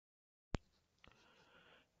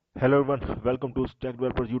Hello everyone, welcome to Stack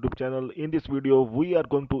Developers YouTube channel. In this video, we are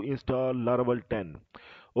going to install Laravel 10.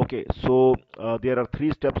 Okay, so there are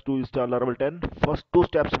three steps to install Laravel 10. First two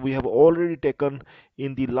steps we have already taken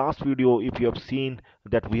in the last video. If you have seen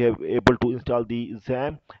that we have able to install the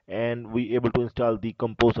Xampp and we able to install the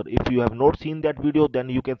Composer. If you have not seen that video, then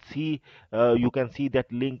you can see that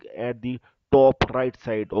link at the top right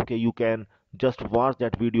side. Okay, you can just watch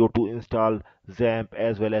that video to install Xampp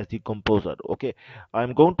as well as the Composer. Okay,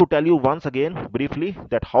 I'm going to tell you once again briefly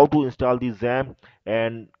that how to install the Xampp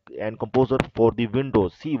and Composer for the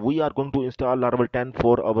Windows. See, we are going to install Laravel 10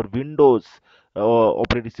 for our Windows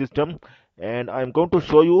operating system, and I'm going to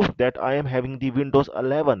show you that I am having the Windows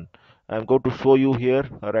 11. I'm going to show you here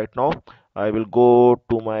right now. I will go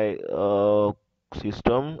to my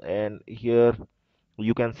system, and here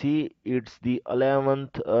you can see it's the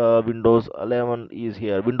 11th Windows 11 is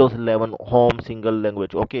here, Windows 11 home single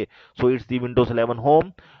language. Okay, so it's the Windows 11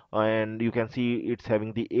 home, and you can see it's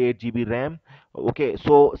having the 8 GB RAM. Okay,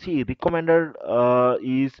 so see, recommended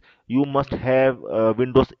is you must have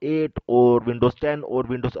Windows 8 or Windows 10 or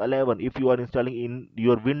Windows 11. If you are installing in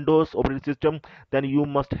your Windows operating system, then you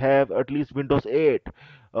must have at least Windows 8.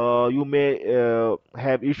 You may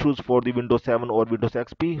have issues for the Windows 7 or Windows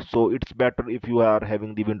XP, so it's better if you are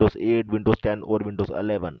having the Windows 8, Windows 10 or Windows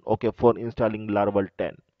 11, okay, for installing Laravel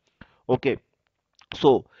 10. Okay,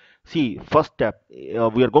 so see, first step,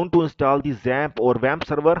 we are going to install the Xampp or Wamp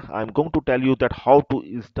server. I'm going to tell you that how to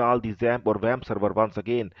install the Xampp or Wamp server once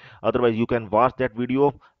again. Otherwise you can watch that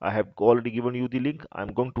video. I have already given you the link.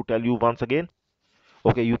 I'm going to tell you once again.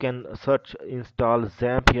 Okay, you can search install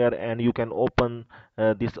Xampp here, and you can open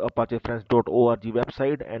this apachefriends.org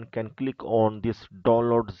website and can click on this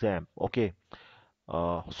download Xampp. Okay,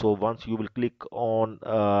 so once you will click on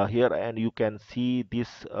here, and you can see this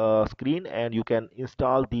screen, and you can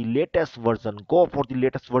install the latest version. Go for the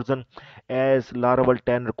latest version, as Laravel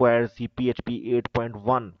 10 requires the PHP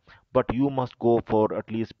 8.1, but you must go for at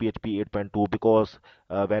least PHP 8.2, because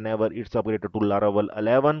whenever it's upgraded to Laravel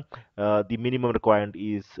 11, the minimum requirement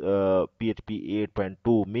is PHP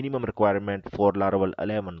 8.2 minimum requirement for Laravel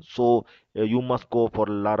 11. So you must go for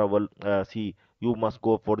Laravel. You must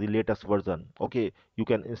go for the latest version. Okay, you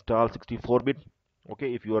can install 64-bit.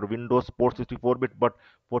 Okay, if your Windows supports 64-bit, but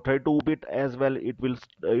for 32-bit as well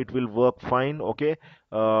it will work fine. Okay,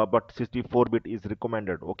 but 64-bit is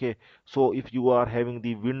recommended. Okay, so if you are having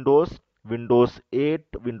the Windows 8,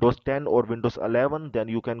 Windows 10 or Windows 11, then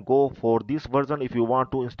you can go for this version. If you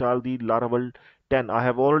want to install the Laravel 10, I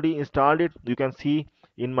have already installed it. You can see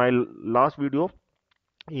in my last video,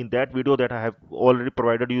 in that video that I have already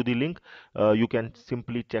provided you the link. You can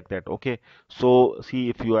simply check that. Okay, so see,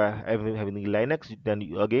 if you are having the Linux, then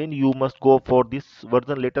again you must go for this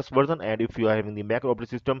version, latest version, and if you are having the Mac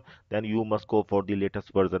operating system, then you must go for the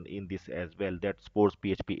latest version in this as well, that supports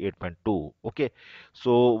PHP 8.2. Okay,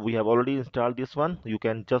 so we have already installed this one. You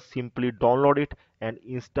can just simply download it and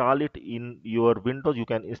install it in your Windows. You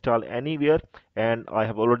can install anywhere, and I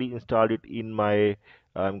have already installed it in my,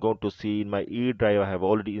 I'm going to see in my E drive. I have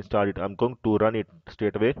already installed it. I'm going to run it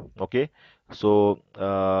straight away. Okay, so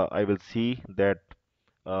I will see that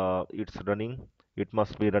it's running. It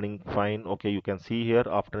must be running fine. Okay, you can see here,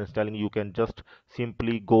 after installing, you can just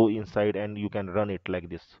simply go inside and you can run it like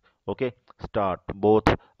this. Okay, start both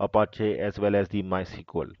Apache as well as the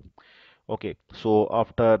MySQL. Okay, so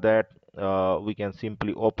after that, we can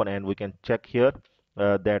simply open and we can check here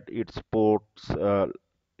that it supports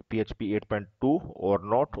PHP 8.2 or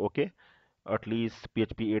not. Okay, at least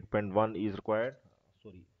PHP 8.1 is required.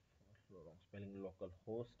 Sorry, wrong spelling,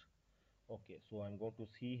 localhost. Okay, so I'm going to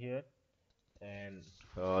see here, and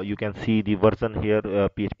you can see the version here,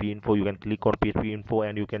 PHP info. You can click on PHP info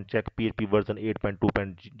and you can check PHP version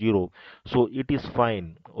 8.2.0. so it is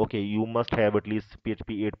fine. Okay, you must have at least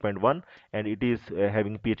PHP 8.1, and it is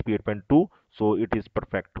having PHP 8.2, so it is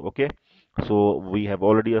perfect. Okay, so we have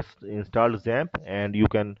already installed Xampp, and you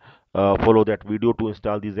can follow that video to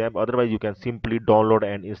install the Xampp. Otherwise you can simply download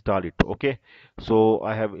and install it. Okay, so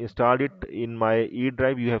I have installed it in my E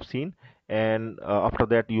drive, you have seen, and after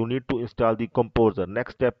that you need to install the Composer.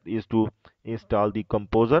 Next step is to install the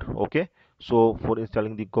Composer. Okay, so for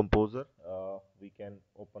installing the Composer, we can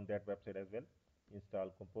open that website as well. Install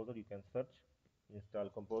Composer, you can search install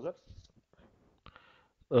Composer.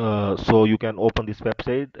 So you can open this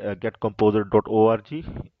website, getcomposer.org.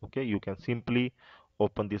 Okay, you can simply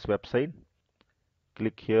open this website,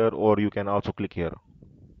 click here, or you can also click here.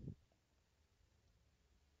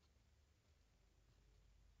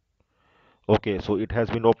 Okay, so it has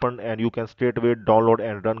been opened, and you can straight away download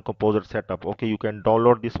and run Composer setup. Okay, you can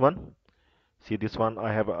download this one. See this one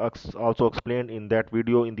I have also explained in that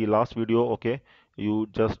video, in the last video. Okay, you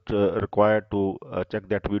just require to check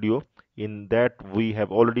that video. In that we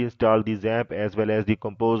have already installed the Xampp as well as the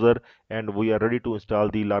Composer, and we are ready to install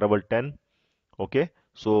the Laravel 10. Okay,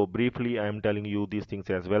 so briefly I am telling you these things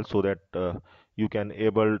as well, so that you can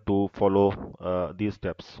able to follow these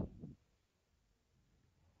steps.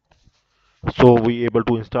 So we able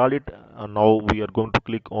to install it. Now we are going to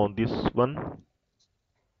click on this one.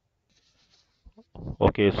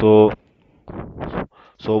 Okay, so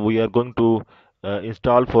we are going to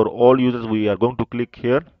install for all users. We are going to click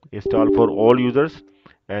here, install for all users,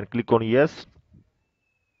 and click on yes.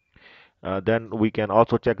 Then we can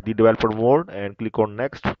also check the developer mode and click on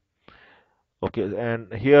next. Okay,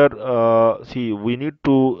 and here see, we need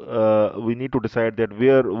to decide that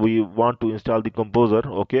where we want to install the composer.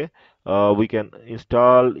 Okay, we can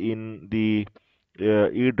install in the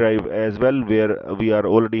E drive as well, where we are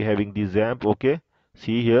already having the Xampp. Okay,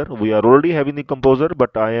 see here we are already having the composer,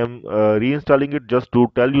 but I am reinstalling it just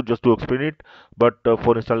to tell you, just to explain it. But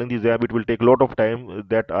for installing the Xampp, it will take a lot of time.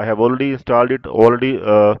 That I have already installed it, already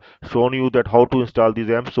shown you that how to install the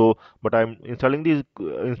Xampp. So but I'm installing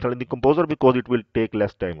the composer because it will take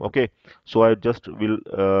less time. Okay, so I just will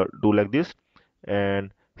do like this,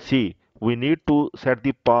 and see, we need to set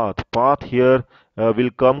the path here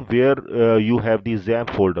will come where you have the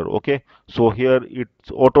Xampp folder. Okay, so here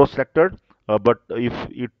it's auto selected, but if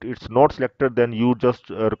it's not selected, then you just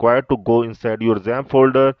required to go inside your Xampp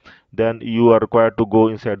folder. Then you are required to go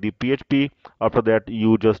inside the PHP. After that,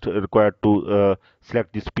 you just required to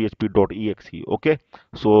select this php.exe. Okay,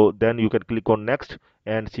 so then you can click on next,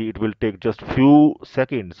 and see, it will take just few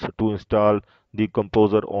seconds to install the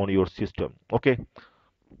composer on your system. Okay,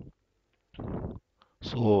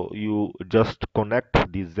 so you just connect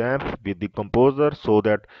the Xampp with the composer, so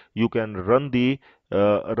that you can run the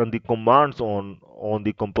commands on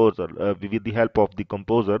the composer with the help of the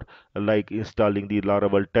composer, like installing the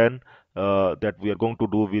Laravel 10 that we are going to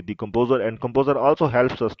do with the composer. And composer also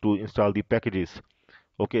helps us to install the packages,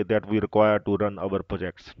 okay, that we require to run our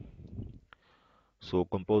projects. So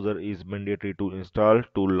composer is mandatory to install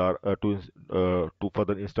to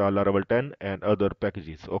further install Laravel 10 and other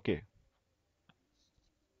packages. Okay,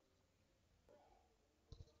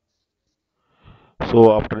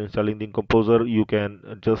 so after installing the composer, you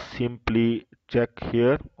can just simply check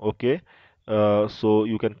here. Okay, so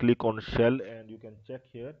you can click on shell and you can check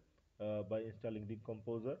here by installing the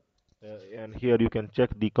composer, and here you can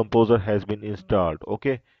check the composer has been installed.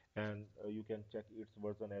 Okay, and you can check its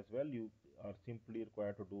version as well. You are simply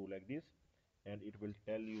required to do like this, and it will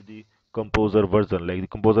tell you the composer version, like the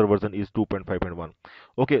composer version is 2.5.1.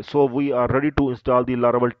 Okay, so we are ready to install the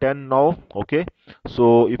Laravel 10 now. Okay,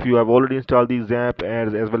 so if you have already installed the Xampp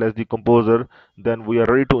as well as the composer, then we are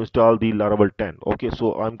ready to install the Laravel 10. Okay,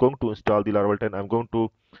 so I'm going to install the Laravel 10. I'm going to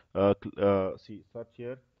see, search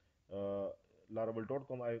here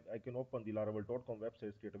laravel.com. I can open the laravel.com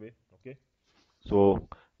website straight away. Okay, so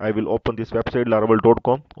I will open this website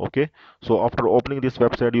laravel.com. Okay, so after opening this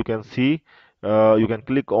website, you can see you can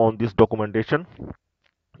click on this documentation,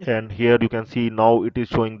 and here you can see now it is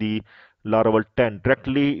showing the Laravel 10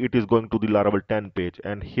 directly. It is going to the Laravel 10 page,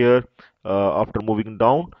 and here after moving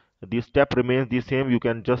down, this step remains the same. You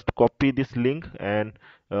can just copy this link, and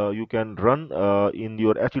you can run in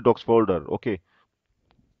your htdocs folder. Okay,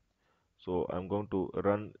 so I'm going to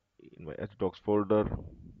run in my htdocs folder. I'm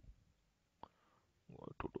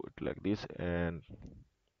going to do it like this, and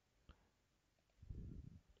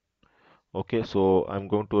okay, so I'm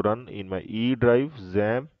going to run in my E drive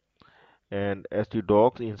Xampp and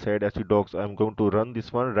htdocs. Inside htdocs, I'm going to run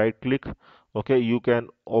this one. Right click. Okay, you can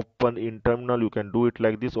open in terminal. You can do it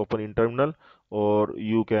like this, open in terminal, or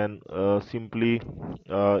you can simply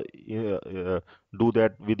do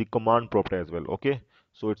that with the command prompt as well. Okay,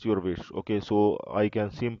 so it's your wish. Okay, so I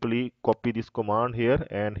can simply copy this command here,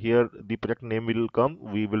 and here the project name will come.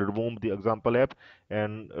 We will remove the example app,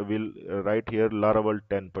 and we'll write here Laravel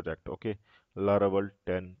 10 project. Okay, Laravel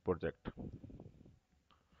 10 project.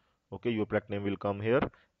 Okay, your project name will come here,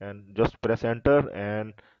 and just press enter,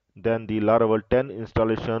 and then the Laravel 10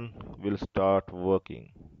 installation will start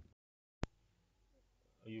working.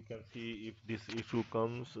 You can see if this issue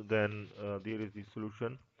comes, then there is the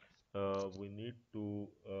solution. We need to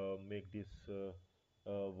make this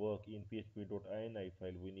work in php.ini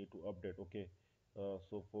file. We need to update. Okay,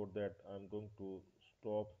 so for that I'm going to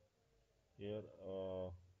stop here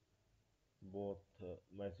both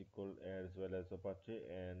MySQL as well as Apache,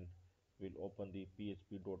 and will open the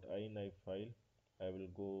php.ini file. I will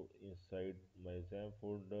go inside my Xampp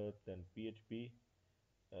folder, then PHP,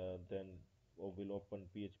 then will open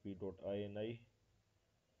php.ini.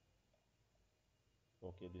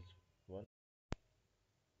 Okay, this one.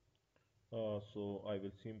 So I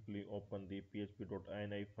will simply open the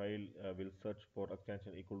php.ini file, will search for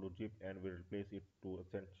extension equal to zip and will replace it to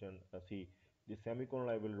extension C. The semicolon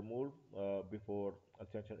I will remove before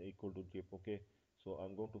extension equal to zip. Okay, so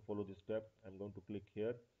I'm going to follow this step. I'm going to click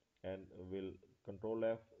here and will control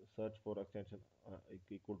F, search for extension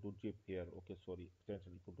equal to zip here. Okay, sorry,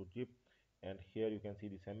 extension equal to zip, and here you can see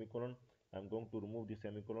the semicolon. I'm going to remove the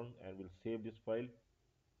semicolon and will save this file.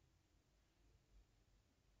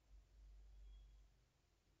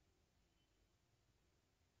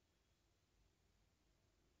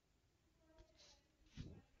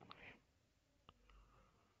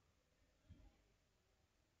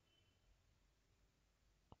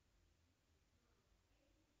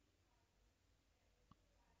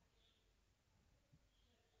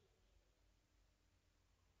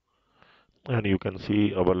 And you can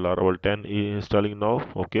see our Laravel 10 is installing now.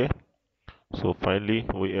 Okay, so finally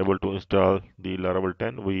we able to install the Laravel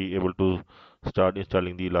 10. We able to start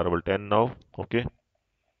installing the Laravel 10 now. Okay,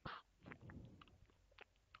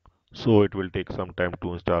 so it will take some time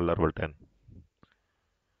to install Laravel 10.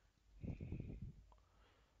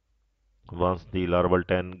 Once the Laravel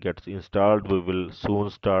 10 gets installed, we will soon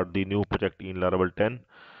start the new project in Laravel 10.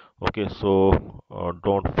 Okay, so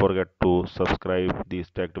don't forget to subscribe the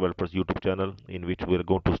Stack Developers YouTube channel, in which we are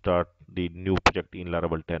going to start the new project in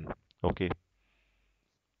Laravel 10. Okay,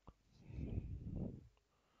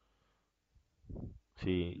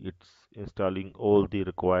 see, it's installing all the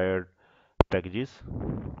required packages.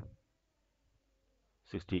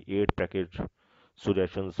 68 package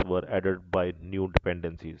suggestions were added by new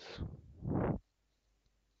dependencies.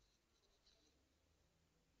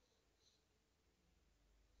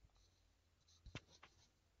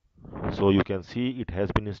 So you can see it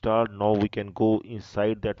has been installed. Now we can go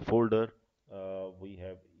inside that folder. We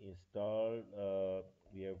have installed.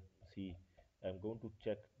 We have see. I'm going to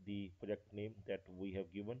check the project name that we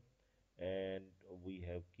have given, and we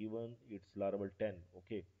have given it's Laravel 10.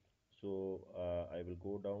 Okay, so I will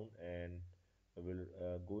go down and I will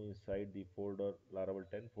go inside the folder Laravel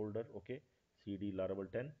 10 folder. Okay, cd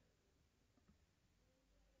Laravel 10.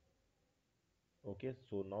 Okay,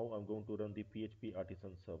 so now I'm going to run the php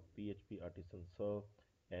artisan serve,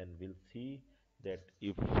 and we'll see that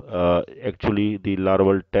if actually the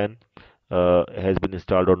Laravel 10 has been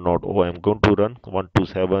installed or not. Oh, I'm going to run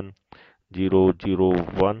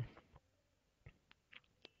 127.0.0.1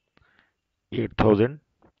 8000,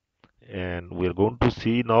 and we're going to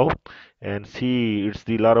see now, and see it's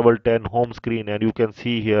the Laravel 10 home screen, and you can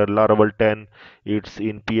see here Laravel 10, it's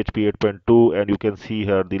in PHP 8.2, and you can see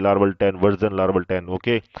here the Laravel 10 version Laravel 10.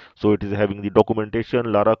 Okay, so it is having the documentation,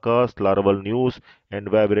 Laracast, Laravel news, and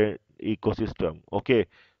Vibrant ecosystem. Okay,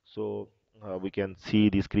 so we can see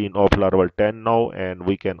the screen of Laravel 10 now, and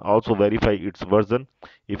we can also verify its version.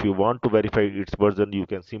 If you want to verify its version, you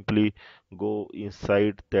can simply go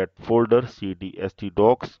inside that folder cd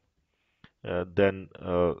st-docs, then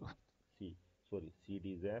C, sorry,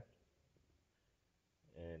 cd Xampp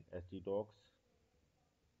and st-docs,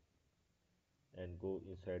 and go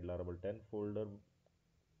inside Laravel 10 folder,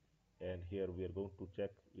 and here we are going to check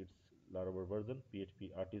its Laravel version, PHP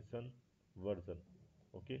artisan version.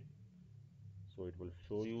 Okay, so it will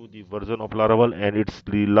show you the version of Laravel, and it's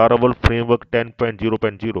the Laravel framework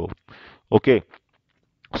 10.0.0. Okay,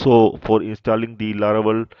 so for installing the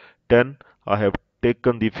Laravel 10, I have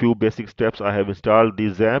taken the few basic steps. I have installed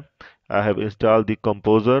the Xampp, I have installed the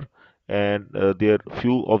Composer, and there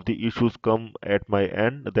few of the issues come at my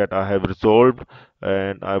end that I have resolved,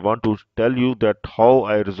 and I want to tell you that how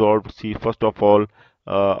I resolved. See, first of all,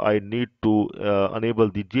 I need to enable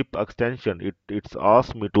the zip extension. It's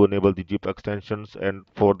asked me to enable the zip extensions, and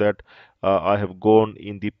for that I have gone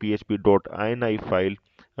in the php.ini file,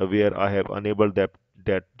 where I have enabled that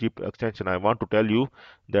zip extension. I want to tell you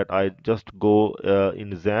that I just go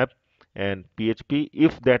in Xampp and PHP.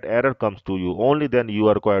 If that error comes to you, only then you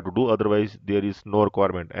are required to do, otherwise there is no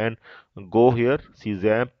requirement. And go here, see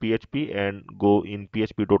Xampp PHP, and go in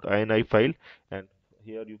php.ini file, and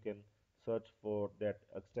here you can search for that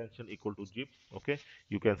extension equal to zip. Okay,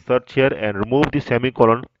 you can search here and remove the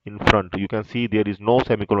semicolon in front. You can see there is no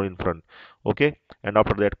semicolon in front. Okay, and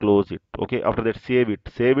after that close it. Okay, after that save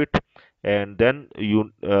it, and then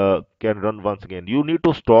you can run once again. You need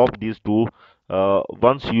to stop these two.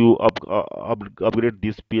 Once you upgrade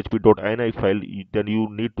this php.ini file, then you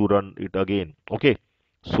need to run it again. Okay,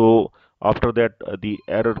 so after that the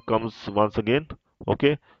error comes once again.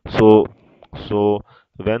 Okay, so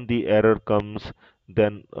when the error comes,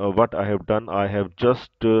 then what I have done, I have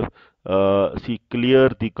just see, clear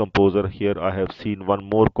the composer. Here I have seen one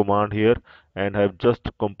more command here, and I have just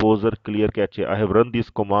composer clear cache. I have run this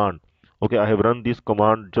command. Okay, I have run this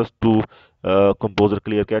command just to composer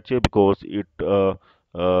clear cache, because it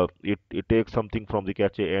takes something from the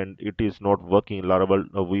cache and it is not working.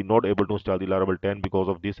 Laravel, we not able to install the Laravel 10 because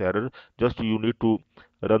of this error. Just you need to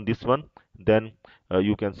run this one, then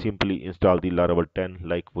you can simply install the Laravel 10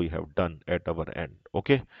 like we have done at our end.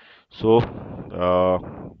 Okay, so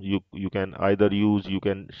you can either use, you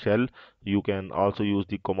can shell, you can also use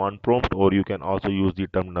the command prompt, or you can also use the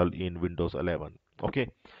terminal in Windows 11. Okay,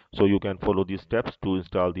 so you can follow these steps to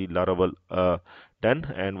install the Laravel 10,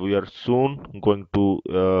 and we are soon going to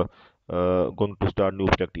start new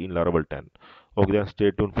project in Laravel 10. Okay, then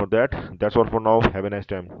stay tuned for that. That's all for now. Have a nice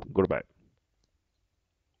time. Goodbye.